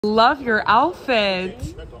Love your outfit.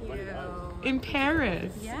 Thank you. In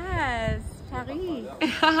Paris. Yes,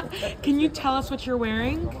 Paris. Can you tell us what you're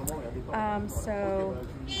wearing? So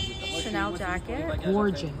Chanel jacket.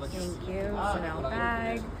 Gorgeous. Thank you. Chanel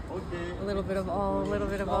bag. A little bit of all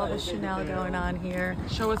the Chanel going on here.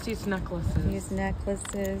 Show us these necklaces. These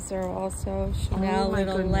necklaces are also Chanel, my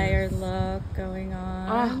little goodness. layered look going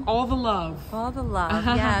on. All the love. All the love,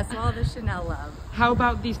 yes, all the Chanel love. How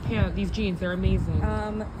about these pants, these jeans? They're amazing.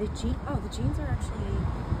 The jeans are actually,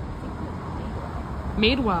 I think,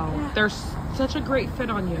 Made well. Yeah. They're such a great fit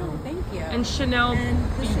on you. oh, thank you. And Chanel, And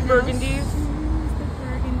the these Chanel burgundies. shoes, the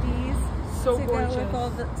burgundies. So to gorgeous.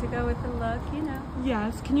 to go with the look, you know.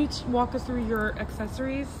 Yes. Can you walk us through your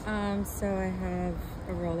accessories? So I have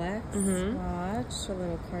a Rolex watch, a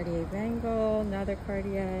little Cartier bangle, another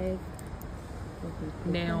Cartier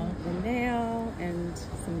Nail. the nail, and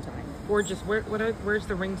some diamonds. Gorgeous. Where's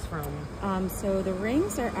the rings from? So the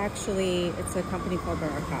rings are actually, it's a company called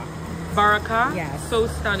Baraka. Baraka? Yes. So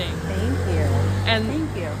stunning. Thank you. And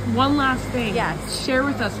Thank you. one last thing. Yes. Share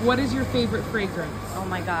with us, what is your favorite fragrance? Oh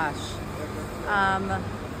my gosh.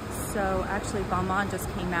 So actually Balmain just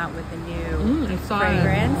came out with a new I saw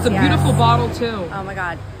fragrance. it. It's a Yes. beautiful bottle too. Oh my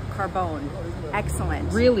God, Carbone.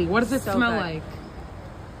 Excellent. Really? What does it So smell good. like?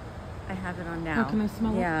 I have it on now. How can I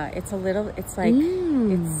smell it? Yeah, it's a little, it's like,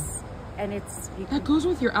 you That goes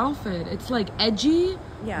with your outfit. It's like edgy,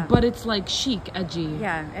 Yeah. but it's like chic edgy.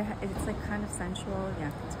 yeah, it's like kind of sensual. Yeah,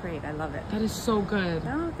 it's great. I love it. That is so good.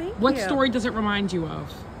 Oh, thank What you. story does it remind you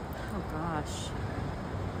of? Oh gosh.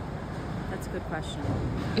 That's a good question.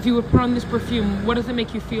 If you would put on this perfume, what does it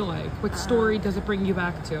make you feel like? What story does it bring you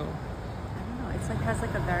back to? I don't know. It's like, has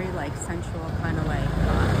like a very like sensual kind of way.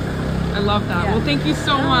 I love that. Yeah. Well, thank you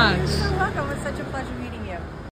so much. You're so welcome. It was such a pleasure meeting you.